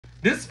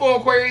This is for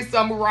Aquarius,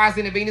 Sun, Moon,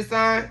 Rising, and Venus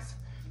signs.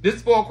 This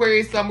is for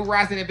Aquarius, Sun, Moon,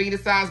 Rising, and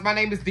Venus signs. My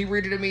name is D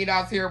Reader, the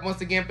 $1,000,000 here once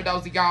again for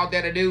those of y'all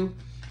that are new.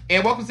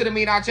 And welcome to the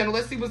 $1,000,000 channel.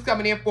 Let's see what's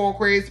coming in for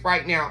Aquarius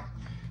right now.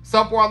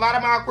 So for a lot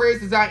of my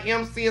Aquarius, I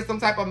am seeing some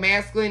type of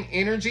masculine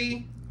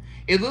energy.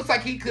 It looks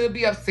like he could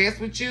be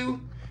obsessed with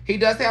you. He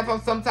does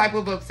have some type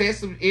of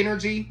obsessive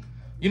energy.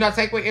 You know,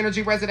 take what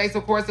energy resonates,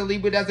 of course, and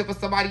Libra does it for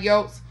somebody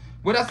else.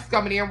 What else is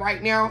coming in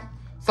right now?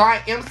 So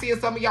I am seeing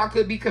some of y'all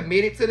could be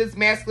committed to this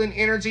masculine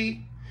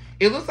energy.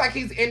 It looks like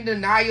he's in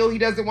denial. He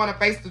doesn't want to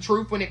face the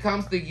truth when it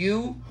comes to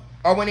you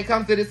or when it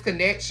comes to this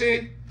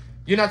connection.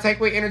 You know, take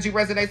what energy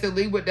resonates and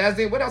leave what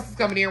doesn't. What else is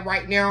coming in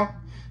right now?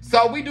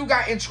 So we do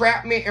got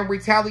entrapment and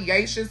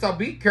retaliation. So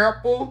be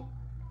careful.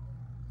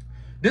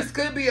 This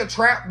could be a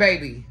trap,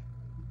 baby.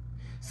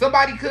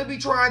 Somebody could be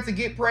trying to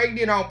get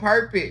pregnant on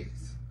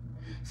purpose.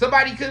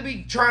 Somebody could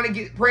be trying to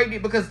get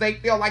pregnant because they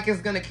feel like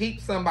it's going to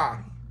keep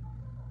somebody.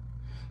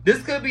 This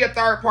could be a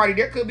third party.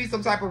 There could be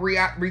some type of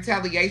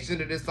retaliation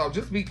to this, so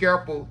just be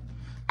careful.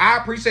 I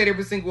appreciate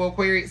every single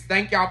Aquarius.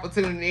 Thank y'all for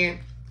tuning in.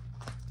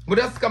 What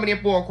else is coming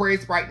in for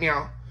Aquarius right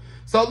now?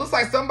 So it looks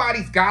like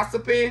somebody's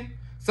gossiping.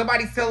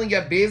 Somebody's telling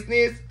your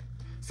business.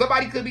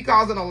 Somebody could be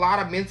causing a lot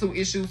of mental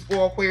issues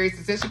for Aquarius,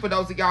 especially for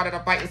those of y'all that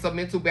are fighting some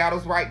mental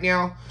battles right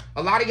now.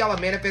 A lot of y'all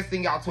are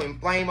manifesting y'all twin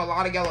flame. A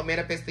lot of y'all are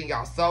manifesting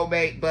y'all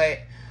soulmate. But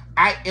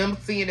I am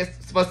seeing this.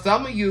 For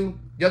some of you,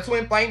 your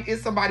twin flame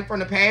is somebody from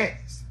the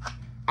past.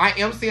 I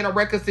am seeing a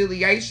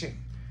reconciliation.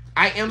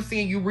 I am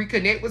seeing you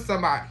reconnect with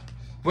somebody.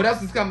 What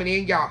else is coming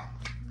in, y'all?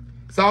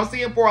 So I'm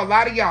seeing for a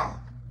lot of y'all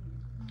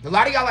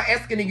are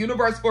asking the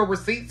universe for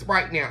receipts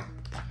right now.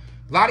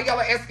 A lot of y'all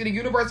are asking the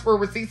universe for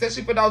receipts,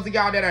 especially for those of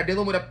y'all that are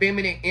dealing with a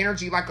feminine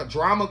energy like a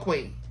drama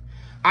queen.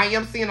 I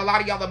am seeing a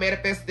lot of y'all are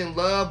manifesting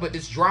love, but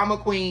this drama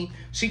queen,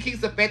 she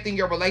keeps affecting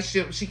your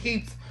relationship. She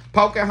keeps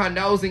poking her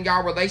nose in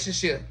y'all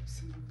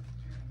relationships.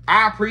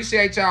 I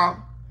appreciate y'all.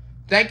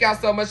 Thank y'all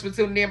so much for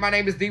tuning in. My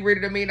name is D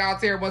Reader, the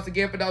 $1,000,000 here once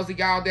again for those of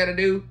y'all that are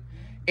new.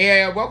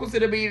 And welcome to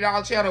the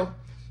 $1,000,000 channel.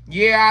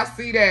 Yeah, I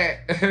see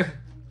that.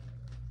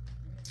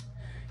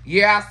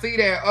 Yeah, I see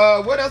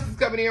that. What else is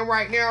coming in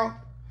right now?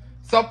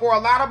 So for a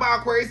lot of my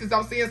Aquarius,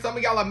 I'm seeing some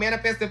of y'all are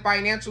manifesting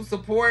financial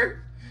support.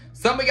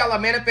 Some of y'all are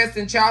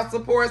manifesting child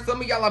support.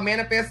 Some of y'all are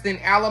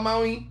manifesting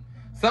alimony.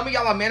 Some of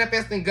y'all are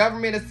manifesting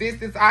government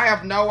assistance. I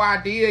have no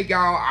idea,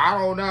 y'all. I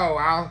don't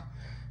know.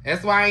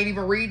 That's why I ain't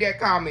even read that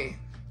comment.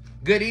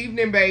 Good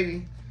evening,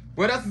 baby.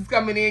 What else is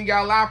coming in,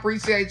 y'all? I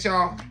appreciate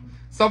y'all.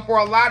 So for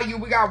a lot of you,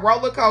 we got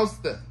roller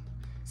coaster.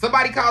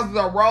 Somebody causes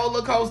a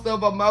roller coaster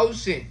of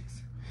emotions.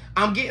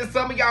 I'm getting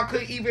some of y'all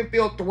could even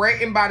feel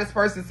threatened by this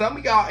person. Some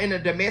of y'all in a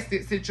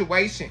domestic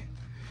situation.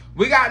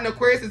 We got an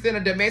Aquarius that's in a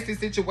domestic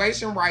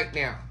situation right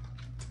now.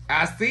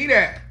 I see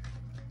that.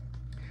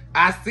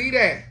 I see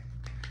that.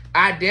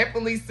 I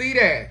definitely see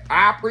that.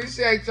 I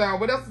appreciate y'all.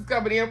 What else is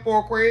coming in for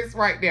Aquarius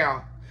right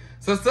now?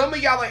 So some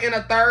of y'all are in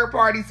a third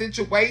party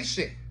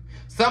situation.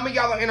 Some of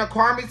y'all are in a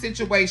karmic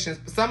situation.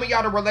 Some of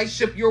y'all, the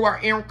relationship you are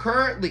in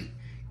currently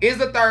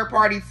is a third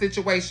party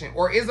situation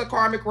or is a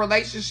karmic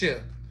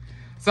relationship.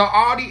 So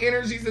all the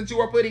energies that you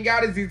are putting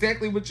out is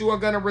exactly what you are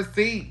going to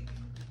receive.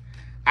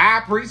 I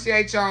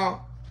appreciate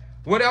y'all.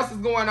 What else is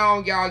going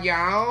on, y'all?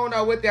 Yeah, I don't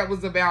know what that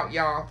was about,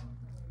 y'all.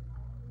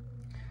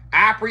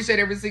 I appreciate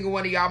every single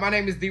one of y'all. My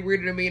name is D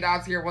Reader, the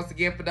 $1,000,000 here once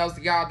again for those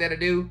of y'all that are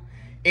new.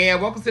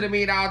 And welcome to the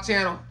 $1,000,000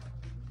 channel.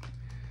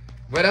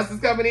 What else is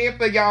coming in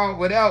for y'all?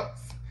 What else?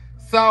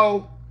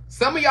 So,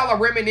 some of y'all are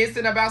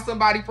reminiscing about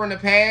somebody from the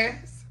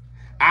past.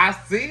 I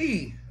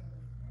see.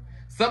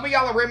 Some of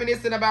y'all are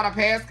reminiscing about a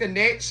past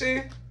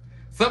connection.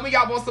 Some of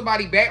y'all want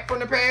somebody back from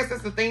the past.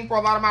 That's the thing for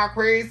a lot of my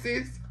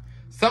Aquariuses.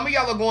 Some of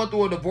y'all are going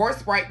through a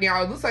divorce right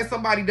now. It looks like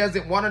somebody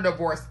doesn't want a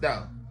divorce,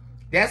 though.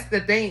 That's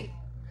the thing.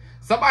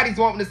 Somebody's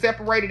wanting to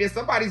separate it, and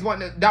somebody's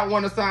don't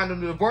want to sign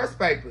them the divorce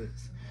papers.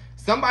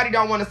 Somebody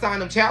don't want to sign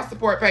them child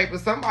support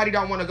papers. Somebody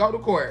don't want to go to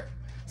court.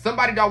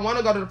 Somebody don't want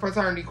to go to the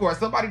fraternity court.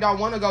 Somebody don't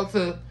want to go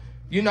to,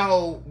 you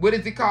know, what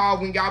is it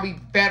called when y'all be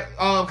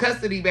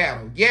custody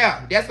battle?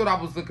 Yeah, that's what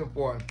I was looking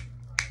for.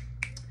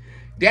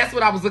 That's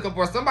what I was looking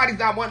for. Somebody's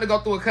not wanting to go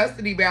through a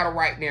custody battle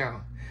right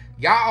now.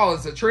 Y'all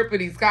is a trip in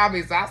these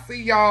comments. I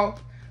see y'all.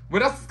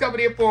 What else is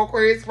coming in for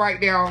Aquarius right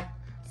now?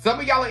 Some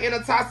of y'all are in a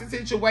toxic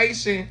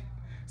situation.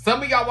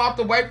 Some of y'all walked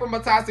away from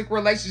a toxic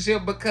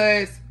relationship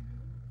because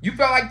you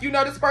felt like, you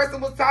know, this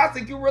person was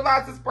toxic. You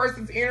realized this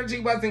person's energy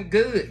wasn't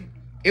good.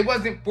 It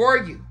wasn't for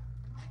you.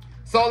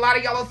 So a lot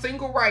of y'all are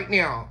single right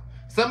now.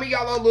 Some of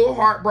y'all are a little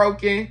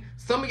heartbroken.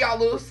 Some of y'all a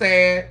little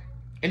sad.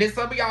 And then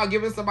some of y'all are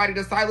giving somebody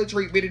the silent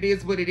treatment. It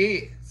is what it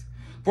is.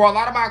 For a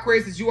lot of my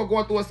Aquarius, you are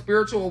going through a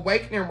spiritual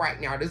awakening right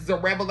now. This is a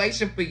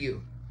revelation for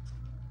you.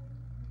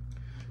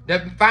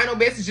 The final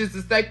message is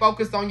to stay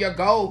focused on your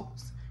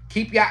goals.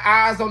 Keep your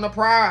eyes on the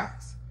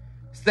prize.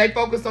 Stay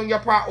focused on your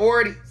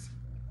priorities.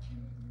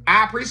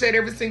 I appreciate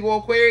every single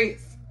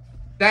Aquarius.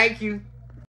 Thank you.